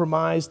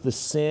compromise, the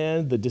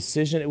sin, the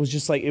decision, it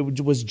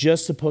was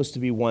just supposed to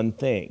be one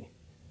thing.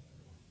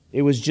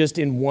 It was just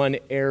in one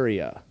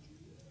area.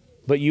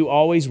 But you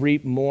always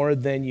reap more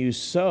than you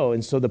sow.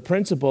 And so the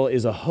principle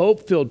is a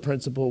hope-filled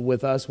principle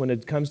with us when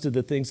it comes to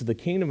the things of the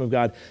kingdom of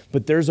God.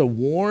 But there's a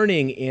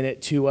warning in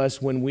it to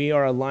us when we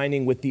are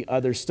aligning with the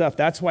other stuff.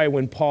 That's why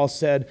when Paul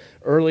said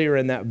earlier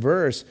in that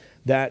verse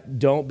that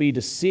don't be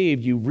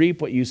deceived, you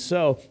reap what you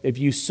sow. If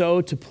you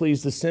sow to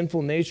please the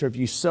sinful nature, if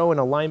you sow in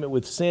alignment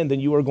with sin, then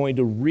you are going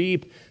to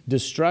reap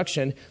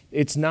destruction.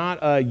 It's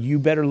not you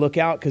better look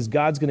out because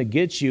God's going to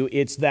get you.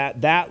 It's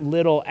that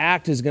little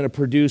act is going to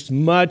produce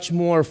much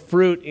more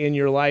fruit in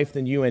your life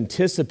than you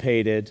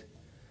anticipated.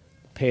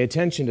 Pay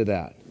attention to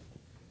that.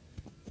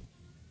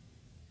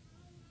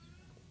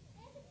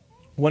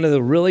 One of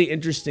the really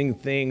interesting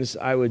things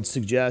I would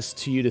suggest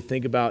to you to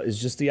think about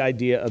is just the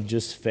idea of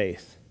just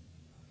faith.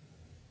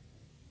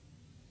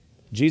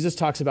 Jesus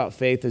talks about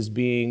faith as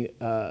being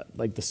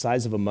like the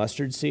size of a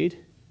mustard seed.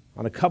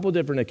 On a couple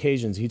different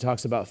occasions, he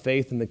talks about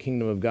faith in the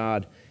kingdom of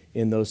God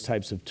in those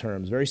types of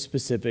terms. Very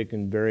specific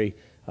and very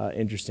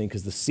interesting,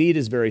 because the seed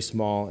is very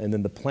small, and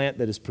then the plant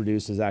that is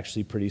produced is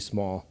actually pretty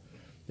small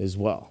as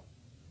well.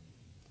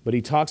 But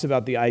he talks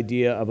about the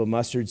idea of a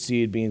mustard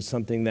seed being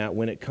something that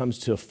when it comes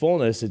to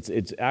fullness,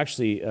 it's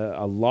actually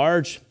a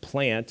large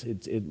plant.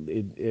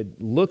 It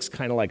looks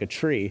kind of like a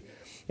tree,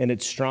 and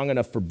it's strong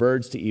enough for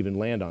birds to even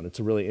land on. It's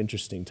a really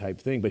interesting type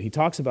thing. But he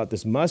talks about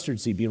this mustard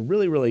seed being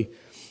really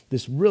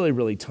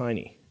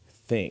tiny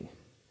thing.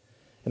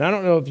 And I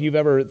don't know if you've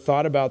ever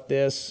thought about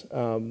this,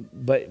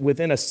 but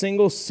within a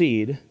single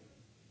seed,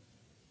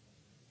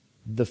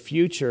 the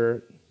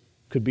future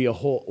could be a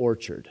whole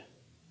orchard.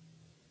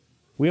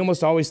 We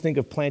almost always think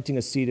of planting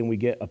a seed and we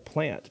get a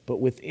plant, but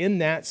within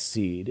that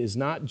seed is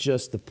not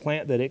just the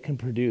plant that it can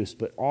produce,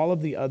 but all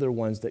of the other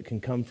ones that can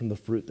come from the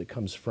fruit that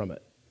comes from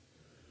it.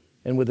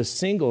 And with a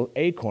single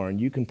acorn,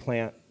 you can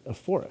plant a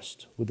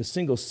forest. With a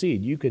single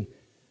seed, you can,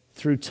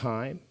 through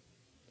time,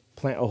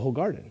 plant a whole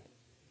garden.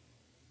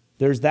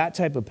 There's that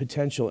type of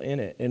potential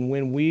in it. And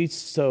when we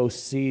sow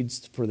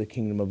seeds for the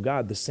kingdom of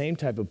God, the same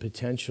type of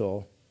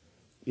potential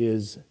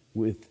is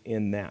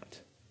within that.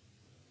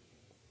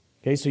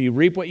 Okay, so you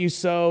reap what you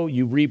sow,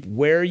 you reap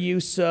where you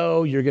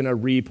sow, you're going to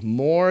reap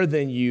more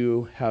than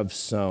you have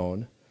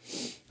sown.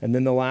 And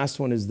then the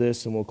last one is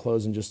this, and we'll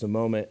close in just a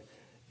moment.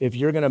 If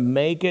you're going to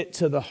make it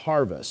to the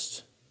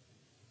harvest,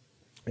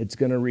 it's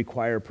going to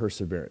require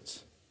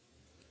perseverance.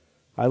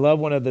 I love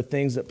one of the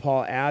things that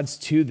Paul adds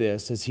to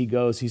this as he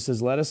goes. He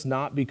says, let us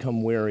not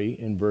become weary,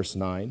 in verse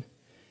 9,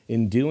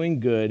 in doing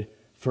good,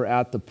 for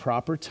at the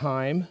proper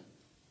time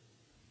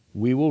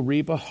we will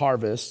reap a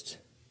harvest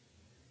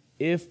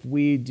if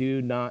we do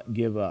not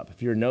give up.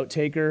 If you're a note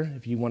taker,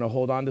 if you want to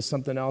hold on to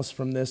something else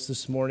from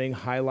this morning,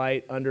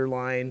 highlight,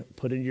 underline,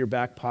 put it in your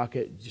back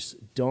pocket, just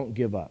don't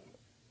give up.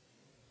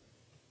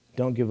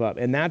 Don't give up.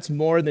 And that's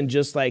more than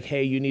just like,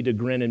 hey, you need to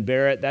grin and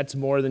bear it. That's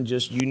more than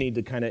just you need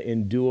to kind of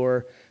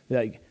endure.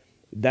 Like,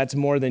 that's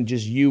more than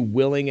just you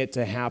willing it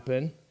to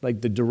happen.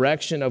 Like the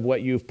direction of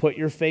what you've put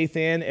your faith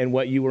in and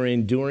what you are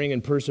enduring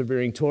and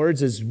persevering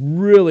towards is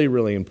really,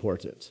 really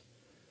important.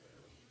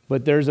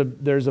 But there's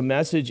a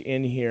message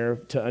in here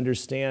to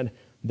understand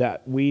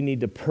that we need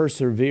to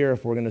persevere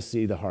if we're going to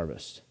see the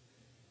harvest.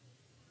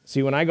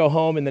 See, when I go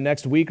home in the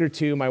next week or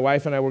two, my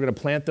wife and I, we're going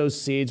to plant those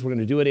seeds. We're going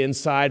to do it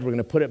inside. We're going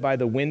to put it by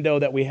the window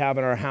that we have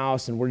in our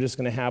house, and we're just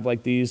going to have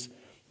like these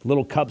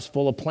little cups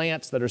full of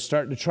plants that are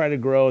starting to try to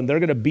grow, and they're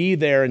going to be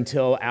there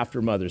until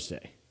after Mother's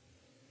Day.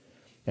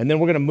 And then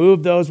we're going to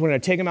move those. We're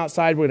going to take them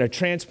outside. We're going to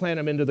transplant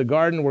them into the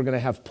garden. We're going to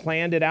have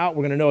planned it out.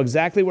 We're going to know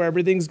exactly where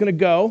everything's going to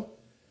go.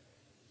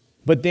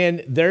 But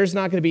then there's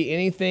not going to be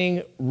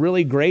anything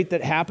really great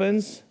that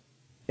happens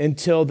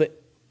until the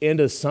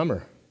end of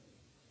summer.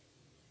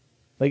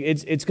 Like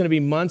it's going to be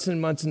months and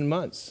months and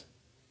months.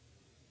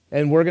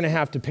 And we're going to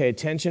have to pay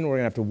attention. We're going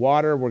to have to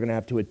water. We're going to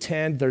have to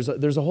attend. There's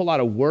a whole lot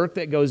of work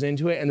that goes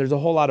into it, and there's a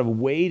whole lot of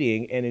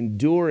waiting and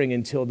enduring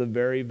until the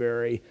very,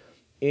 very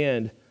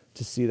end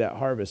to see that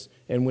harvest.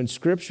 And when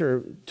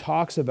Scripture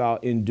talks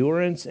about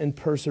endurance and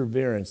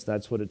perseverance,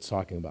 that's what it's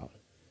talking about.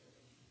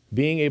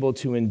 Being able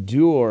to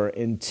endure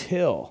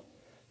until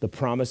the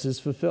promise is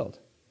fulfilled.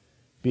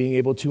 Being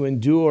able to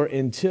endure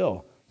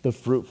until the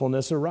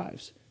fruitfulness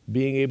arrives.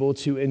 Being able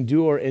to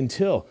endure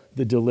until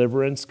the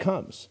deliverance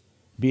comes.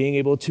 Being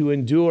able to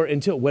endure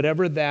until,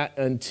 whatever that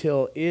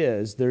until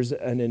is, there's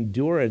an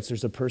endurance,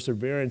 there's a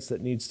perseverance that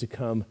needs to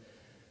come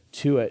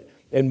to it.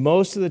 And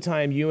most of the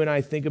time, you and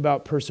I think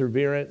about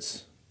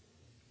perseverance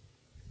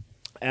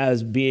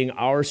as being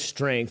our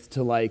strength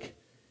to like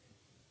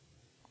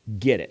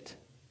get it,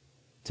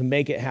 to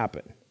make it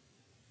happen.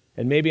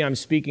 And maybe I'm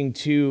speaking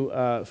too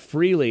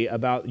freely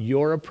about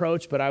your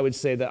approach, but I would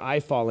say that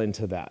I fall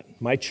into that.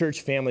 My church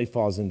family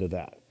falls into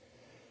that.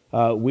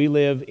 We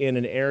live in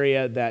an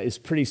area that is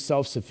pretty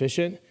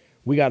self-sufficient.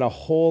 We got a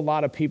whole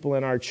lot of people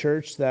in our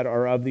church that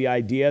are of the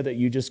idea that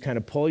you just kind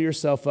of pull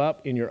yourself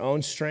up in your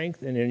own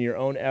strength and in your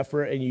own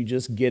effort and you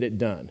just get it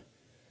done.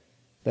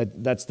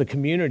 That's the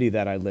community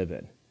that I live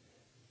in.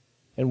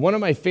 And one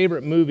of my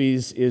favorite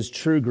movies is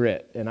True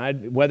Grit.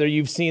 And whether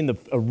you've seen the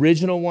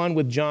original one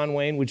with John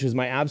Wayne, which is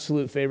my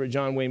absolute favorite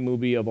John Wayne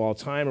movie of all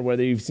time, or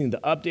whether you've seen the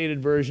updated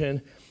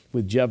version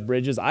with Jeff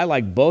Bridges, I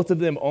like both of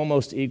them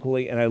almost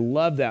equally, and I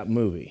love that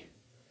movie.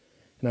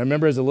 And I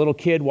remember as a little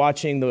kid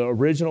watching the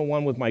original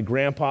one with my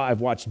grandpa.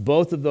 I've watched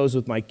both of those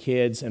with my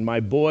kids, and my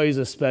boys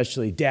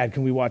especially. Dad,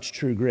 can we watch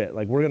True Grit?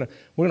 Like we're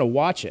gonna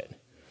watch it.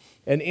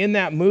 And in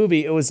that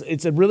movie,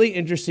 it's a really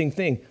interesting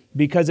thing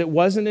because it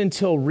wasn't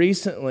until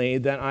recently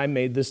that I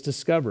made this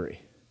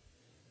discovery.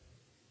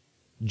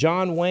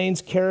 John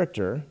Wayne's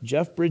character,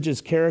 Jeff Bridges'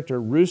 character,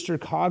 Rooster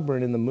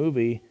Cogburn in the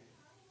movie,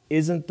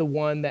 isn't the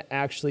one that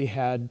actually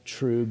had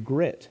true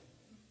grit.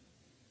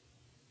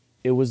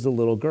 It was the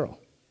little girl.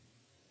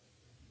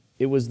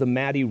 It was the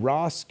Maddie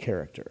Ross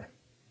character.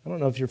 I don't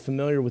know if you're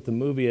familiar with the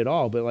movie at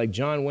all, but like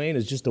John Wayne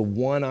is just a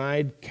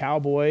one-eyed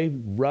cowboy,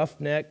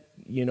 roughneck,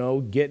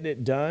 getting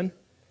it done.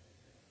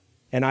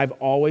 And I've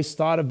always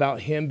thought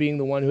about him being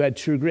the one who had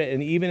true grit.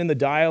 And even in the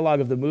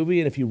dialogue of the movie,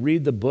 and if you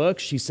read the book,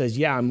 she says,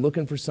 yeah, I'm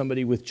looking for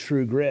somebody with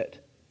true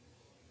grit.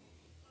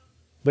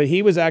 But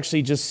he was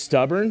actually just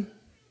stubborn,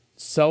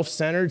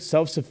 self-centered,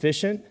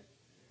 self-sufficient,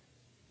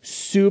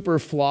 super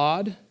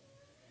flawed,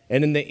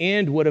 and in the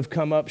end would have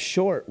come up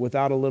short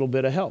without a little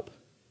bit of help.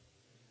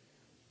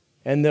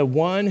 And the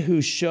one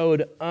who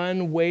showed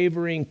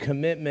unwavering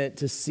commitment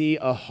to see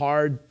a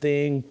hard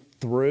thing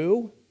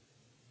through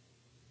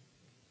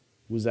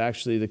was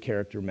actually the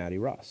character Matty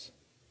Ross.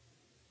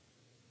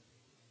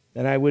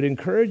 And I would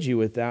encourage you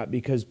with that,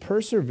 because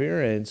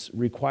perseverance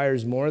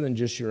requires more than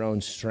just your own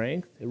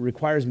strength. It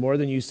requires more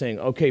than you saying,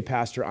 okay,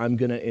 Pastor, I'm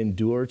going to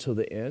endure till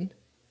the end.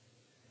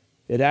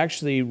 It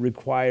actually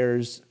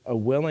requires a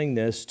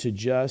willingness to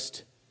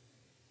just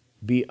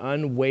be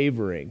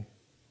unwavering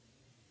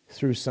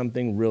through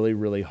something really,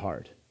 really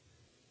hard.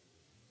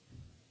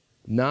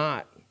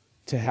 Not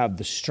to have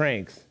the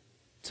strength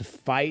to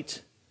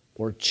fight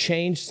or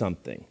change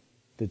something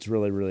that's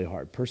really, really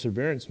hard.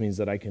 Perseverance means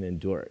that I can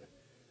endure it.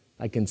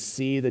 I can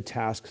see the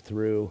task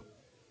through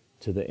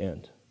to the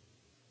end.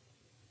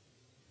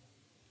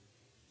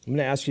 I'm going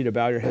to ask you to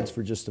bow your heads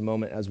for just a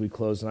moment as we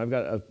close, and I've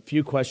got a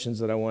few questions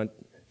that I want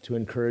to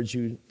encourage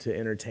you to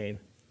entertain.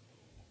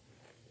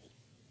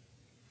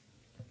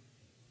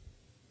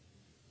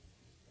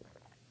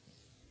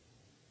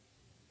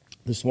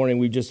 This morning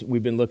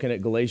we've been looking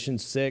at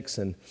Galatians 6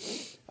 and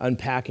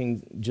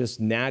unpacking just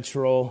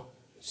natural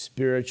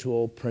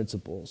spiritual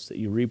principles that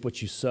you reap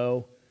what you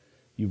sow,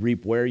 you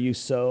reap where you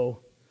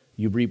sow,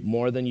 you reap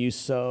more than you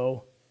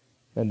sow,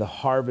 and the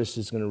harvest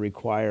is going to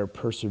require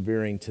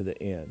persevering to the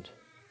end.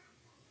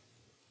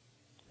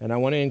 And I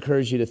want to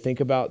encourage you to think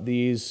about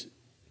these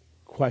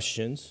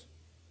questions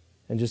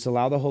and just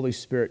allow the Holy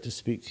Spirit to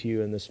speak to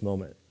you in this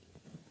moment.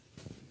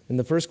 And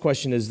the first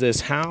question is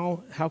this: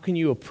 how can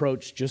you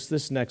approach just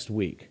this next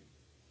week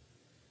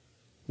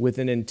with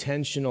an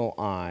intentional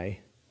eye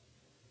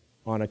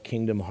on a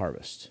kingdom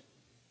harvest?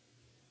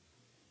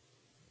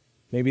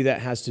 Maybe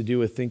that has to do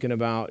with thinking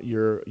about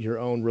your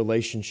own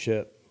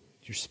relationship,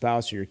 your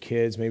spouse or your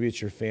kids. Maybe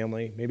it's your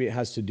family. Maybe it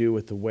has to do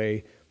with the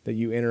way that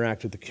you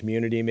interact with the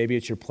community. Maybe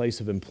it's your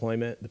place of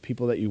employment, the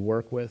people that you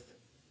work with.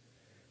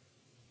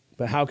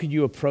 But how could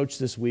you approach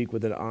this week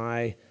with an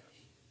eye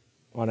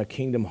on a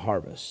kingdom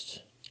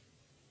harvest?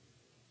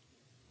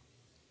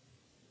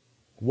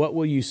 What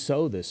will you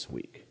sow this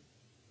week?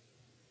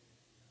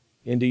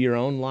 Into your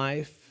own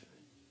life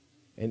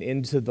and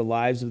into the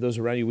lives of those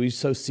around you? Will you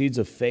sow seeds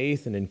of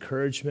faith and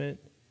encouragement?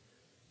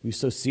 Will you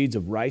sow seeds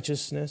of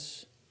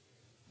righteousness?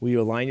 Will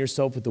you align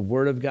yourself with the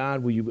Word of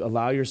God? Will you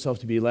allow yourself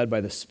to be led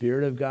by the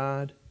Spirit of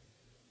God?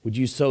 Would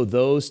you sow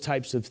those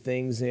types of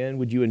things in?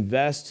 Would you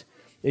invest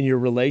in your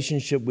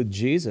relationship with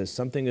Jesus?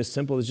 Something as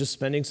simple as just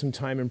spending some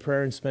time in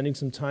prayer and spending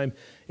some time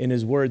in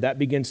His Word. That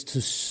begins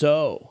to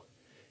sow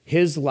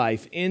His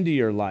life into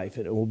your life,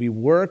 and it will be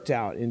worked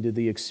out into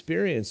the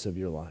experience of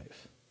your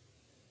life.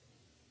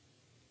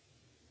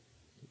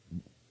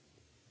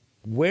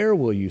 Where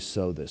will you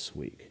sow this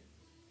week?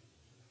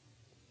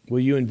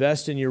 Will you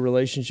invest in your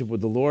relationship with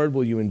the Lord?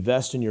 Will you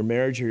invest in your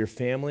marriage or your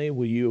family?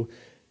 Will you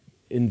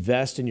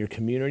invest in your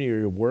community or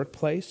your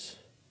workplace?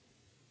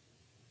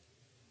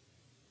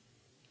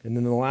 And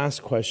then the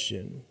last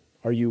question: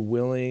 are you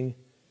willing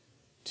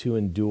to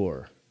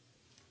endure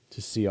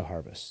to see a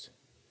harvest?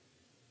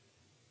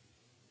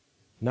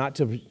 Not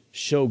to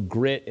show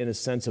grit in a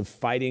sense of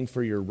fighting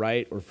for your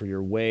right or for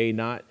your way,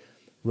 not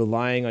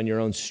relying on your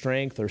own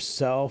strength or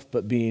self,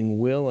 but being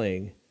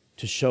willing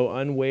to show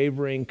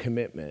unwavering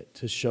commitment,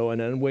 to show an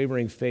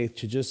unwavering faith,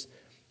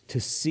 to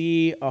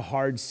see a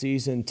hard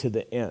season to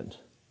the end.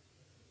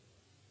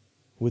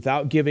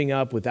 Without giving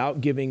up, without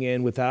giving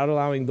in, without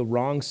allowing the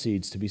wrong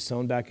seeds to be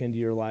sown back into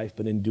your life,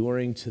 but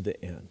enduring to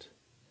the end.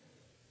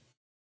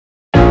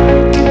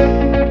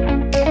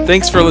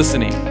 Thanks for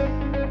listening.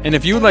 And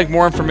if you would like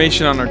more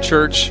information on our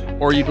church,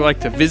 or you'd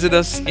like to visit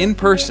us in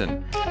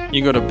person,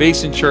 you can go to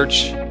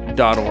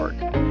basinchurch.org.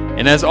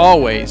 And as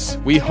always,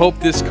 we hope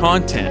this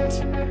content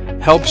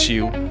helps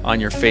you on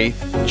your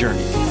faith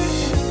journey.